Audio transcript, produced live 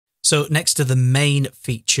So next to the main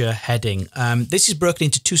feature heading, this is broken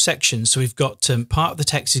into two sections. So we've got part of the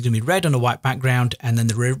text is going to be red on a white background, and then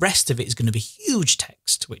the rest of it is going to be huge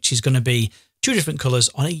text, which is going to be two different colors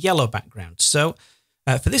on a yellow background. So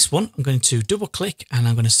for this one, I'm going to double click and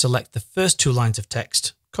I'm going to select the first two lines of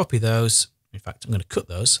text, copy those. In fact, I'm going to cut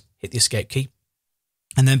those, hit the escape key,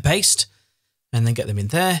 and then paste, and then get them in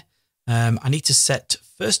there. I need to set,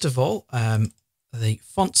 first of all, the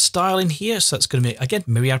font style in here. So that's going to be, again,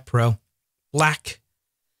 Myriad Pro, black.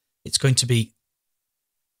 It's going to be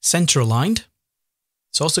center aligned.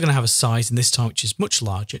 It's also going to have a size in this time, which is much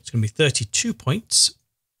larger. It's going to be 32 points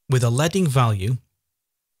with a leading value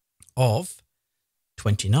of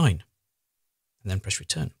 29. And then press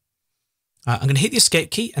return. I'm going to hit the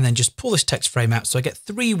escape key and then just pull this text frame out. So I get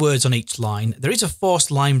 3 words on each line. There is a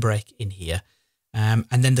forced line break in here. And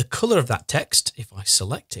then the color of that text, if I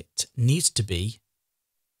select it, needs to be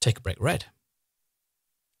Take a Break red.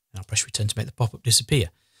 And I'll press return to make the pop-up disappear.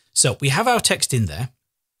 So we have our text in there.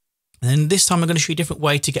 And then this time I'm going to show you a different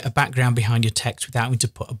way to get a background behind your text without having to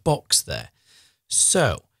put a box there.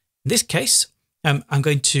 So in this case, I'm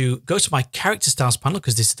going to go to my character styles panel,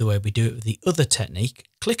 because this is the way we do it with the other technique.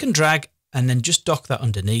 Click and drag, and then just dock that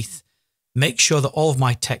underneath. Make sure that all of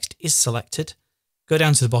my text is selected. Go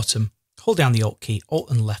down to the bottom. Hold down the Alt key, Alt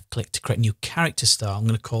and left click to create a new character style. I'm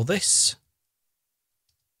going to call this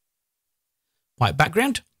white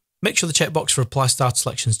background. Make sure the checkbox for apply style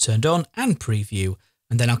selection is turned on and preview,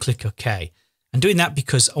 and then I'll click OK. I'm doing that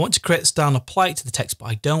because I want to create the style and apply it to the text, but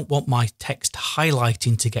I don't want my text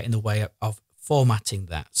highlighting to get in the way of formatting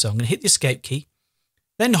that. So I'm going to hit the escape key,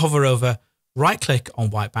 then hover over, right click on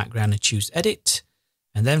white background and choose edit.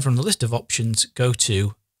 And then from the list of options, go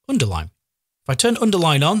to underline. If I turn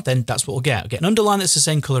underline on, then that's what we'll get. I'll get an underline that's the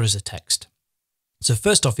same color as the text. So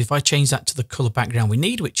first off, if I change that to the color background we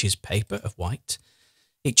need, which is paper of white,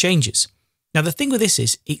 it changes. Now, the thing with this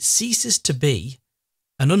is it ceases to be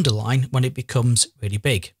an underline when it becomes really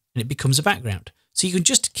big and it becomes a background. So you can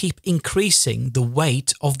just keep increasing the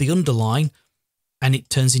weight of the underline and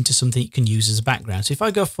it turns into something you can use as a background. So if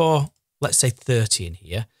I go for, let's say 30 in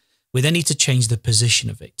here, we then need to change the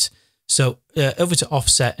position of it. So over to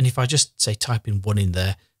offset, and if I just say type in 1 in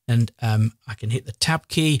there, and I can hit the tab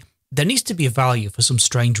key, there needs to be a value for some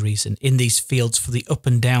strange reason in these fields for the up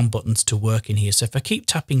and down buttons to work in here. So if I keep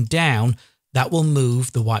tapping down, that will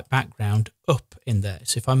move the white background up in there.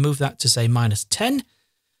 So if I move that to say -10,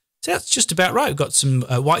 so that's just about right. We've got some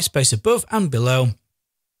white space above and below.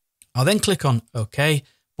 I'll then click on OK.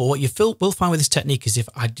 But what you will find with this technique is if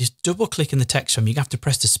I just double click in the text frame, you have to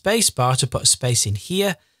press the space bar to put a space in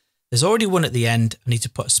here. There's already one at the end. I need to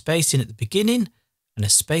put a space in at the beginning and a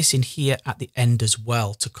space in here at the end as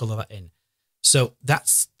well to color that in. So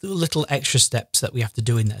that's the little extra steps that we have to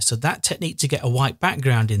do in there. So that technique to get a white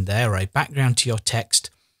background in there, or a background to your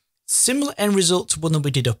text, similar end result to one that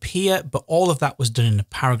we did up here, but all of that was done in a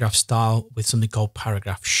paragraph style with something called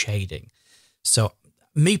paragraph shading. So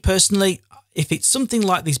me personally, if it's something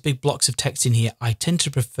like these big blocks of text in here, I tend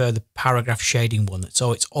to prefer the paragraph shading one.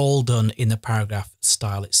 So it's all done in the paragraph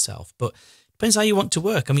style itself. But depends how you want to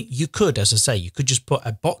work. I mean, you could, as I say, you could just put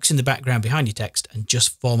a box in the background behind your text and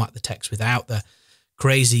just format the text without the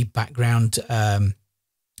crazy background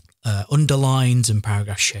underlines and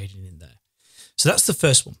paragraph shading in there. So that's the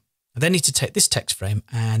first one. I then need to take this text frame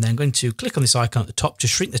and then I'm going to click on this icon at the top to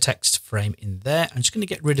shrink the text frame in there. I'm just going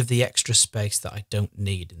to get rid of the extra space that I don't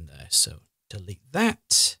need in there. So delete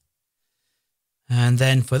that. And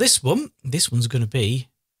then for this one's going to be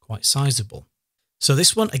quite sizable. So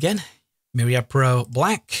this one, again, Myriad Pro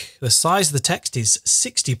black. The size of the text is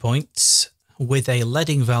 60 points with a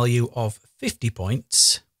leading value of 50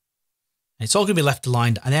 points. And it's all going to be left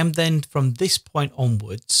aligned. And I'm then from this point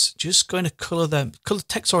onwards, just going to color the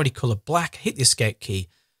text already colored black, hit the escape key,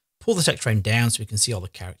 pull the text frame down so we can see all the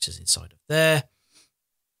characters inside of there.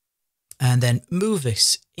 And then move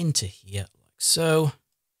this into here like so.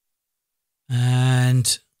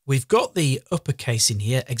 And we've got the uppercase in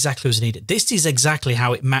here exactly as needed. This is exactly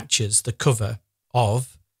how it matches the cover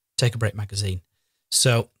of Take a Break magazine.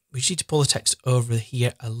 So we just need to pull the text over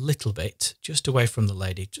here a little bit, just away from the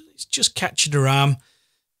lady. It's just catching her arm.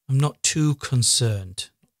 I'm not too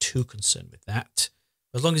concerned with that.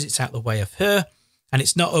 As long as it's out of the way of her and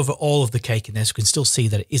it's not over all of the cake in there, so we can still see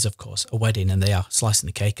that it is, of course, a wedding and they are slicing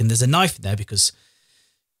the cake. And there's a knife in there because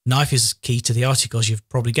knife is key to the article, as you've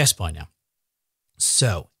probably guessed by now.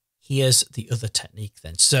 So here's the other technique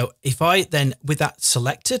then. So if I then, with that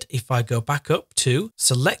selected, if I go back up to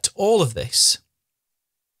select all of this,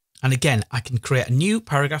 and again, I can create a new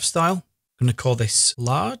paragraph style. I'm going to call this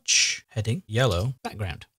large heading, yellow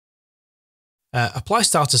background. apply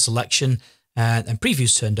style to selection, and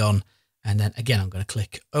preview's turned on. And then again, I'm going to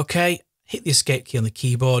click OK, hit the escape key on the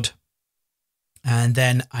keyboard. And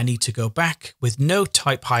then I need to go back with no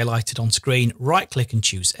type highlighted on screen, right click and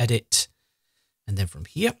choose edit. And then from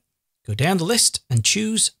here, go down the list and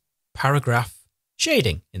choose paragraph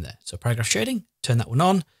shading in there. So paragraph shading, turn that one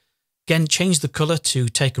on. Again, change the color to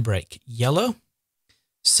Take a Break yellow.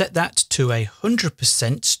 Set that to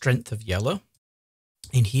 100% strength of yellow.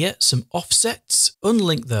 In here, some offsets,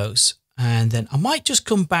 unlink those. And then I might just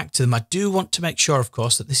come back to them. I do want to make sure, of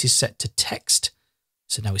course, that this is set to text.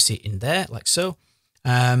 So now we see it in there like so.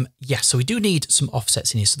 Yeah, so we do need some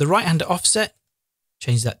offsets in here. So the right-hand offset,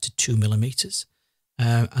 change that to 2 millimeters.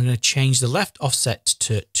 I'm going to change the left offset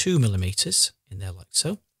to 2 millimeters in there like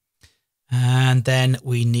so. And then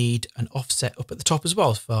we need an offset up at the top as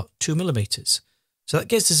well for 2 millimeters. So that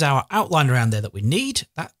gives us our outline around there that we need.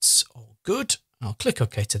 That's all good. I'll click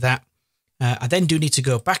OK to that. I then do need to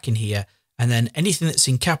go back in here, and then anything that's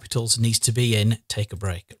in capitals needs to be in Take a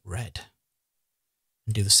Break red.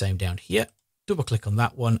 And do the same down here. Double click on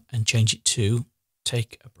that one and change it to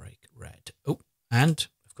Take a Break red. Oh, and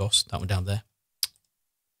of course that one down there.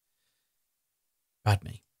 Bad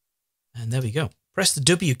me. And there we go. Press the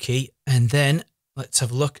W key, and then let's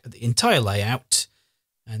have a look at the entire layout,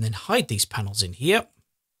 and then hide these panels in here.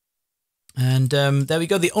 And there we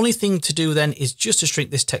go. The only thing to do then is just to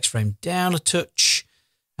shrink this text frame down a touch,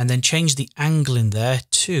 and then change the angle in there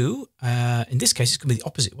to, in this case, it's going to be the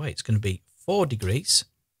opposite way. It's going to be 4 degrees,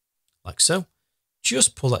 like so.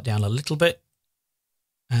 Just pull that down a little bit.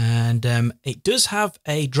 And it does have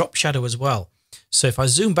a drop shadow as well. So if I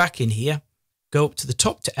zoom back in here, go up to the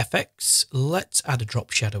top to FX, let's add a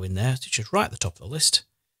drop shadow in there. It's just right at the top of the list.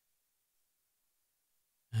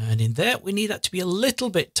 And in there, we need that to be a little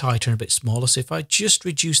bit tighter and a bit smaller. So if I just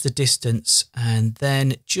reduce the distance and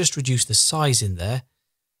then just reduce the size in there,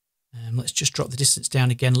 let's just drop the distance down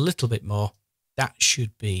again a little bit more. That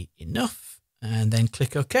should be enough. And then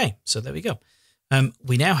click OK. So there we go.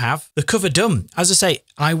 We now have the cover done. As I say,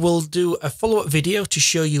 I will do a follow-up video to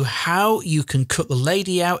show you how you can cut the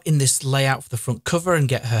lady out in this layout for the front cover and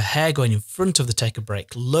get her hair going in front of the Take a Break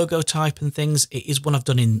logo type and things. It is one I've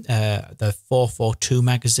done in the 442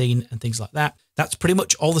 magazine and things like that. That's pretty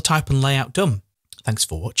much all the type and layout done. Thanks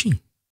for watching.